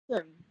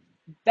welcome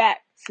back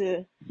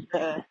to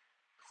the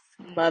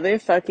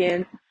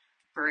motherfucking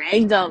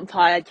Breakdown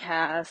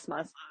podcast,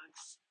 my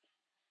folks.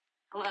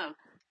 Hello.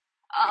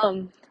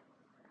 Um,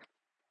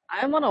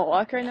 I'm on a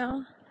walk right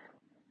now.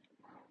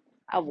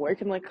 I'll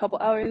work in like a couple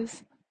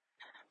hours,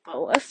 but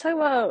let's talk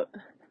about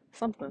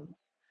something.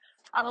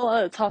 I have a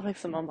lot of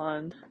topics in my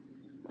mind.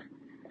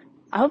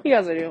 I hope you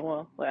guys are doing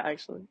well, like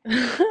actually.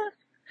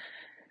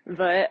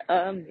 But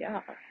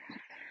yeah,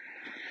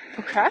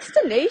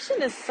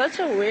 procrastination is such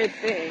a weird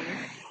thing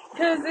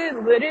because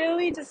it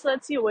literally just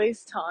lets you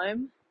waste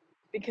time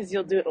because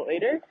you'll do it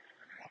later.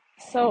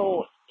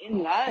 So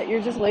in that,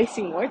 you're just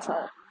wasting more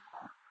time.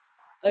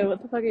 Like,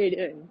 what the fuck are you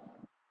doing?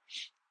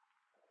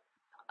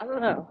 I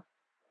don't know.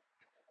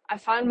 I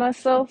find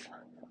myself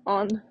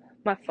on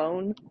my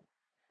phone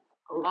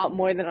a lot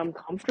more than I'm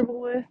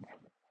comfortable with,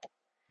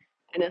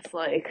 and it's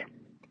like,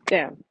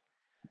 damn,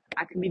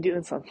 I could be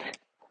doing something.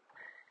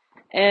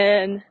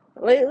 And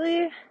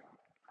lately,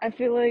 I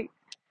feel like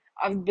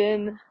I've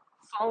been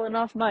falling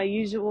off my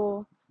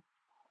usual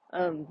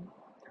um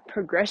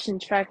progression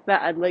track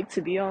that I'd like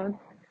to be on,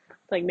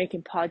 like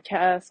making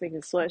podcasts,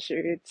 making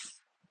sweatshirts,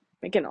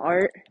 making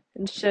art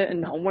and shit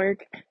and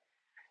homework.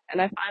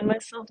 And I find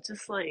myself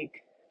just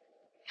like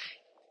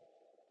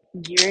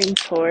gearing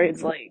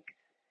towards like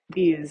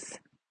these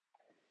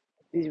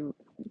these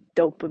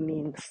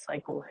dopamine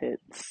cycle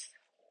hits,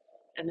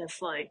 and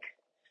it's like,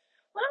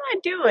 what am I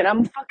doing?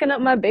 I'm fucking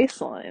up my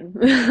baseline.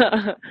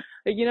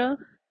 You know.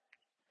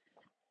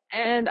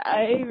 And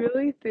I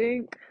really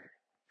think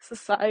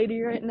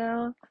society right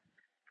now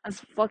has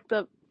fucked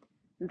up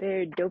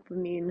their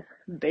dopamine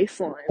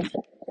baseline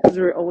because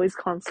we're always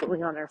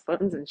constantly on our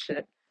phones and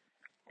shit.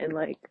 And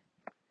like,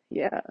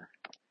 yeah,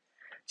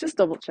 just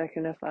double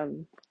checking if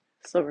I'm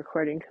still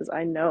recording because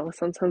I know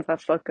sometimes I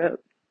fuck up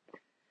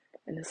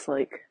and it's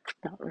like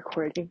not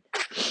recording.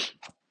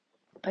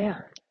 But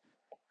yeah,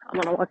 I'm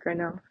on a walk right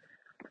now.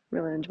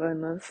 Really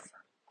enjoying this.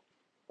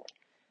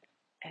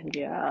 And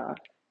yeah,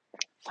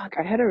 fuck,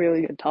 I had a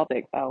really good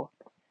topic though.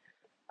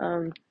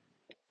 Um,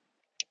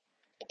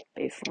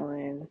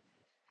 baseline.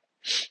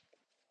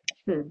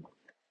 Hmm.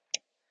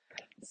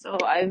 So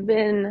I've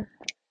been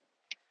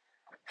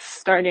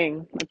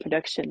starting my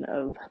production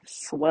of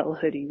swell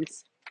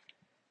hoodies.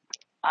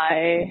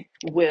 I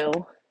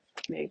will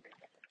make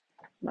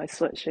my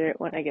sweatshirt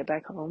when I get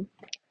back home.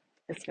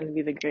 It's gonna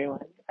be the gray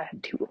one. I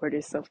had 2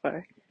 orders so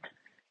far.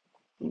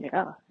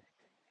 Yeah,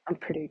 I'm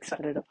pretty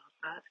excited about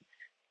that.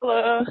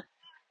 Hello.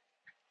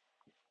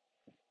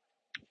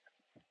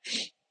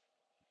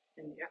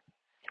 And yeah,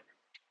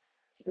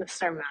 I'm gonna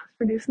start mass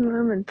producing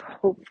them and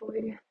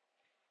hopefully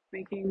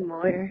making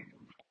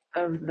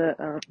of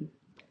the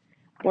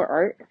more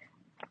art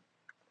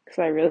because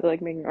I really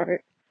like making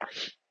art.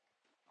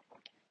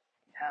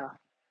 Yeah,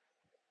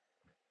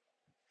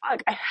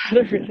 fuck, I had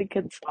a really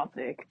good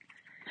topic.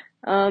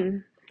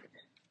 Um,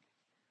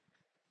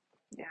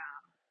 yeah,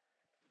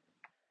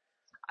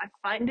 I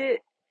find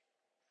it.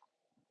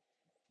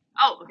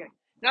 Oh, okay,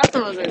 that's the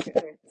most I was gonna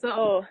say.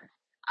 So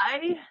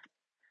I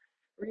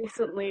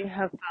recently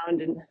have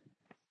found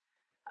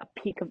a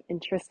peak of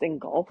interest in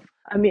golf.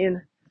 I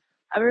mean,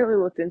 I haven't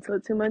really looked into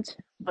it too much,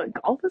 but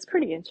golf is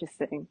pretty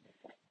interesting.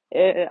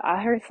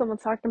 I heard someone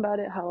talking about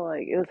it, how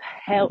like it was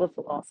hella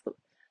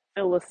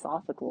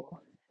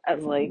philosophical,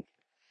 as like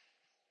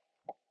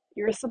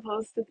you're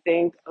supposed to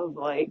think of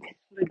like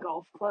the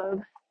golf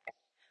club.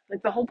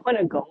 Like the whole point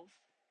of golf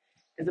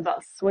is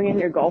about swinging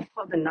your golf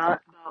club and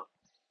not about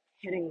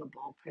hitting the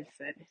ball per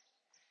se.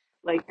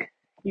 Like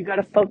you got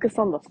to focus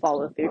on the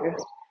follow through,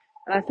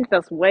 and I think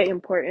that's way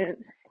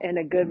important. And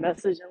a good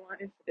message in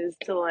life is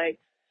to like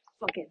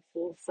fucking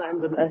full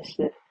send with that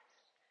shit.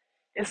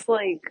 It's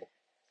like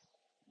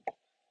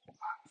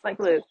it's like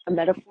a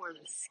metaphor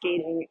of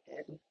skating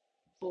and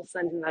full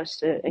sending that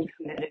shit and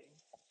committing.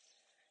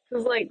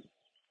 Cause like,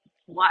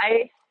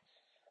 why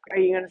are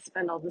you gonna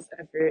spend all this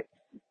effort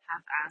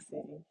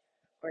half-assing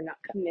or not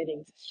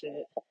committing to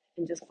shit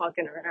and just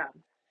fucking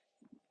around?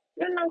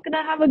 You're not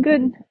gonna have a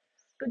good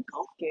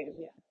golf game,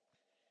 yeah.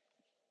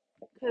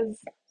 Because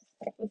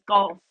with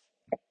golf,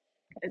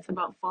 it's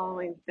about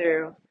following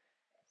through,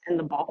 and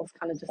the ball's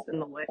kind of just in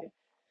the way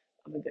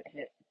of a good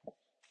hit.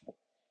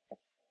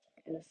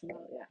 And it's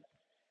about yeah,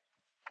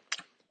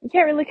 you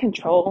can't really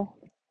control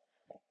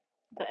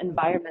the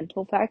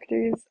environmental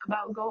factors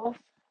about golf.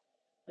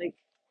 Like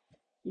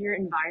your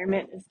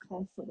environment is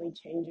constantly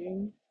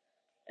changing,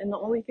 and the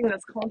only thing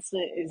that's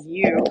constant is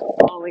you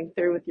following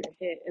through with your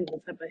hit and the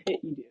type of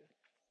hit you do.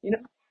 You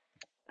know?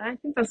 And I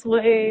think that's a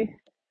way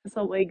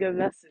good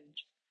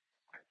message.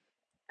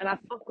 And I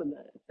fuck with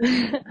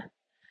that.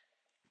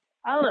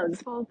 I don't know,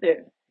 just follow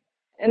through.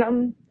 And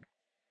I'm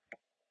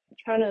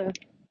trying to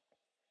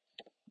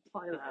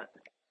apply that.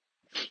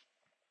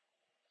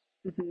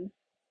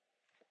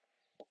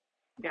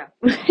 Yeah.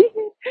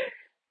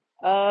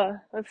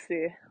 Let's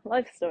see.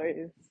 Life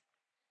stories.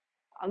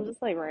 I'm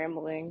just like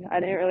rambling. I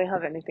didn't really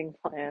have anything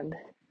planned.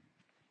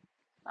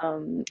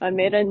 I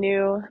made a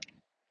new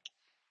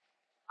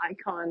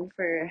icon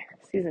for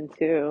season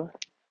 2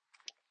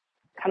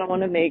 kind of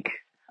want to make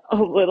a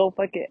little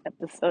fucking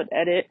episode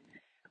edit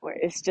where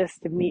it's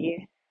just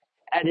me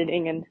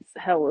editing and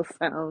hella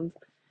sounds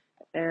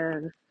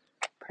and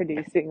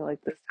producing like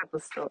this type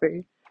of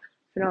story.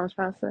 You know what I'm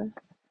trying to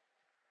say?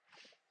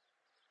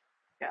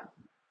 Yeah,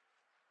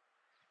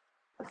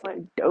 it's like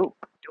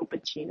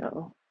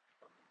dopachino.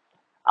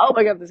 Oh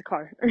my god, this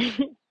car.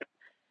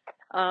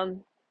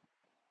 um,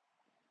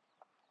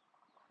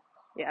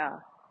 yeah,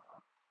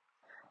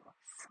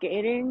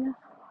 skating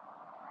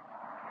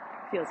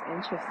feels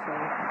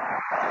interesting.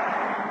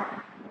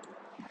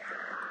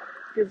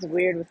 Feels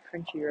weird with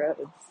country roads.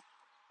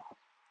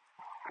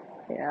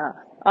 Yeah.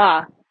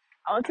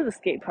 I went to the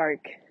skate park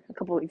a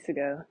couple weeks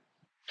ago,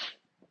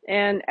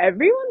 and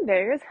everyone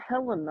there is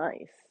hella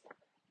nice.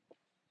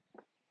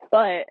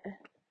 But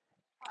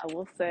I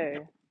will say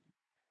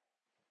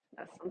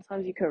that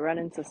sometimes you could run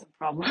into some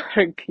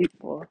problematic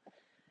people.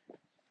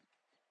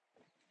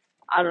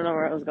 I don't know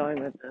where I was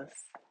going with this.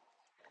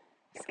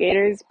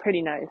 Skaters,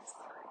 pretty nice.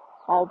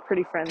 All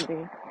pretty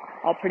friendly.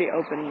 All pretty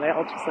open. They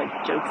all just like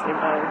jokes their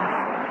bugs.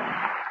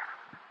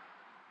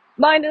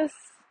 Minus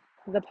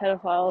the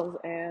pedophiles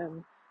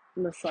and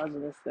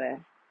misogynists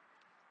there.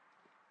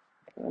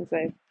 I would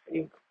say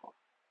pretty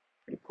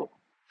cool.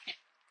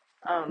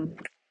 Um,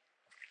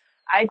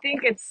 I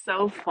think it's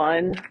so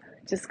fun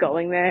just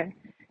going there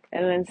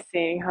and then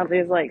seeing how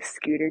there's like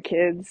scooter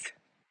kids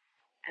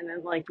and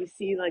then like you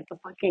see like the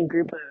fucking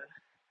group of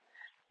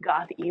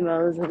goth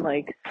emos in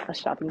like a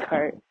shopping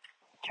cart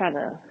trying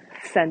to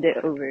send it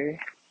over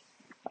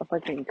a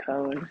fucking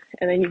cone.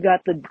 And then you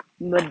got the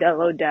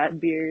Modelo dad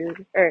beers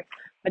or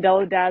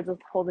Modelo dads with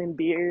holding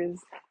beers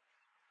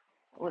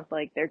with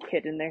like their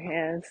kid in their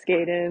hands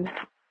skating,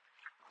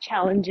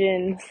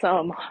 challenging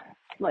some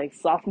like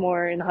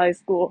sophomore in high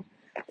school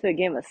to a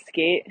game of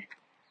skate.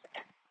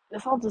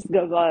 It's all just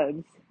good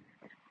vibes.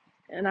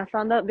 And I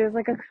found out there's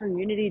like a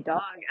community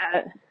dog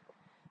at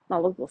my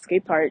local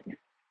skate park,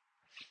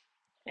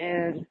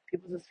 and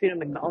people just feed him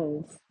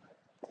McDonald's.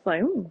 It's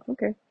like,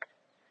 okay.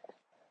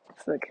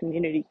 It's a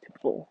community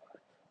people,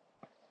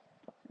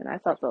 and I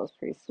thought that was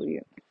pretty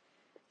sweet.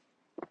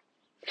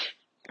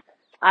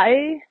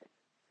 I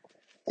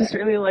just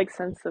really like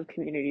sense of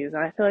communities,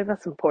 and I feel like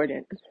that's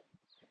important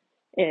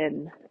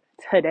in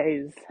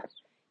today's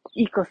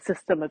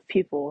ecosystem of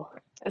people,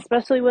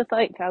 especially with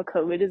like how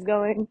COVID is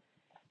going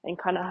and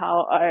kind of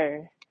how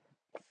our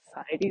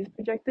society is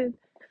projected.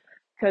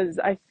 Because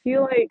I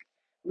feel like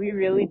we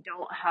really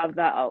don't have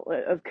that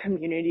outlet of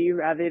community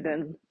rather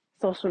than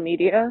social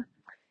media.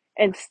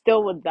 And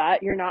still with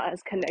that, you're not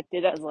as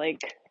connected as like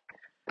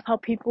how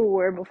people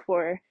were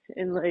before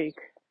in like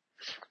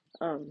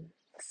um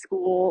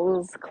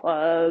schools,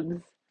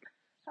 clubs,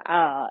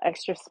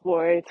 extra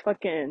sports,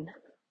 fucking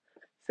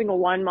single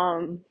wine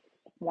mom,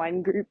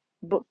 wine group,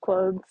 book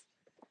clubs.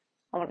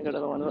 I want to go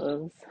to one of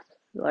those.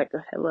 Like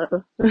a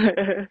hello.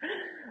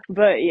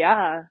 But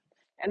yeah,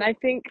 and I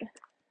think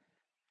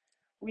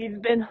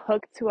we've been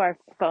hooked to our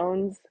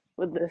phones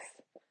with this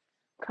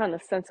kind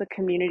of sense of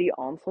community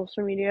on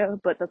social media,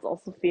 but that's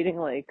also feeding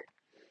like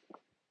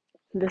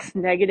this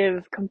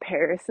negative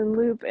comparison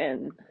loop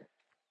and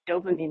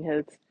dopamine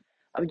hits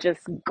of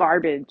just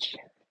garbage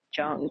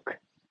junk.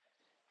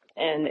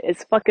 And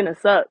it's fucking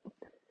us up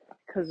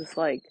because it's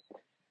like,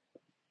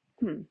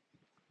 hmm,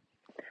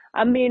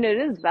 I mean, it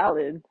is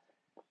valid,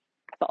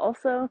 but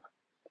also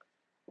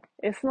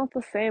it's not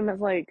the same as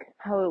like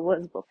how it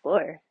was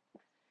before.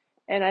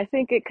 And I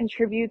think it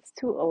contributes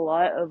to a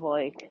lot of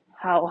like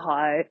how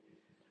high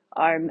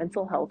our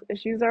mental health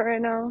issues are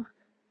right now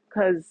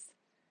because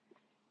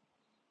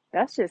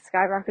that's just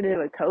skyrocketed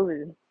with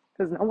COVID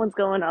because no one's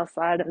going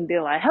outside and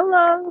being like,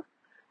 hello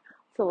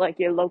to like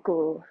your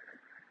local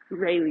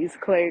Rayleigh's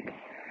clerk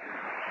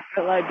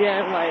or like being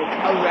like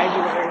a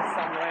regular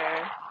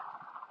somewhere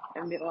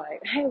and be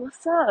like, hey,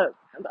 what's up?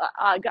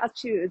 I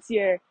got you. It's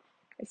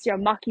your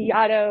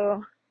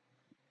macchiato,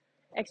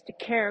 extra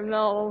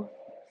caramel,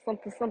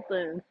 something,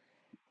 something.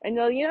 And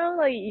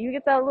like you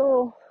get that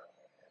little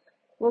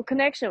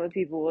connection with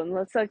people and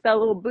it's like that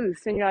little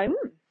boost and you're like,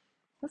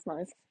 that's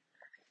nice.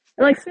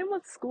 And like same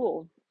with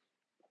school.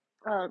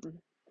 Um,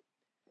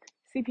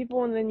 see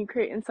people and then you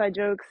create inside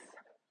jokes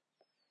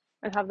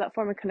and have that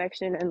form of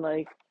connection and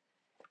like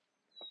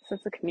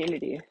sense of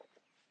community.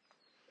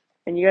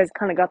 And you guys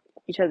kind of got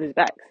each other's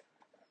backs.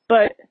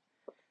 But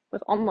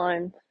with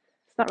online,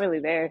 it's not really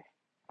there.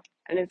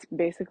 And it's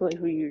basically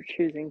who you're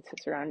choosing to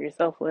surround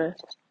yourself with.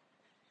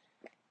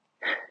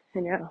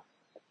 And yeah,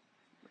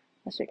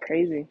 that shit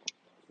crazy.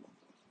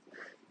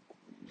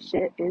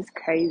 Shit is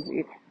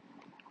crazy.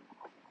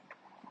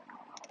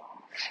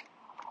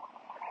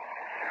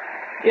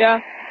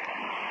 Yeah.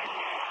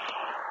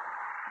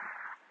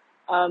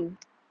 Um,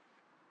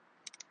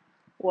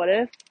 what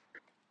if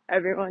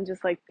everyone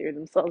just like threw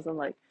themselves in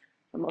like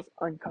the most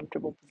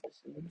uncomfortable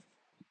positions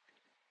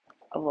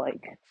of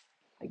like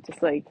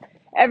just like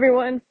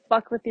everyone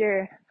fuck with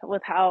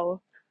how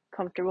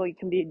comfortable you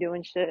can be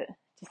doing shit.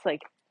 Just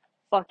like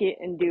fuck it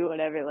and do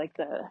whatever, like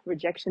the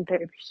rejection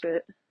therapy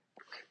shit.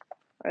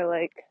 Or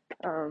like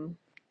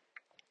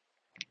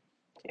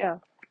Yeah.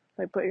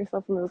 Like put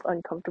yourself in those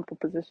uncomfortable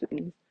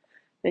positions,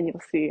 then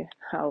you'll see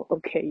how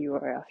okay you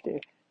are after.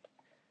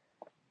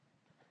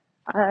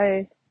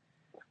 I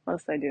I'll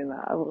start doing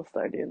that. I will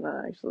start doing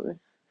that actually.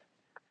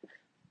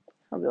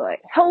 I'll be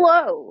like,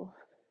 hello,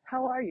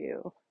 how are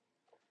you?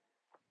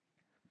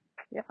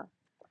 Yeah.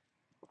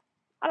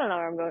 I don't know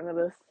where I'm going with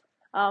this.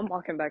 I'm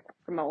walking back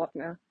from my walk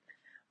now.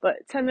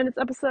 But 10 minutes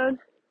episode,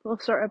 little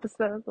short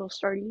episode, little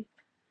shorty.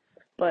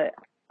 But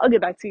I'll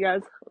get back to you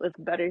guys with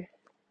better,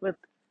 with,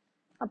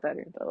 not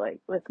better, but like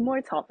with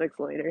more topics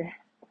later.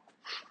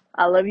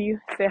 I love you.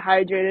 Stay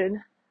hydrated.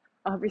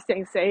 I hope you're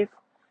staying safe,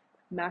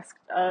 masked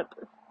up,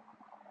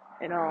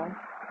 and all.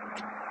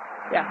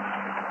 Yeah.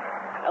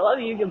 I love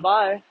you.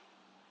 Goodbye.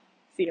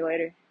 See you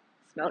later.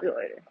 Smell you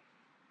later.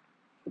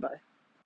 Goodbye.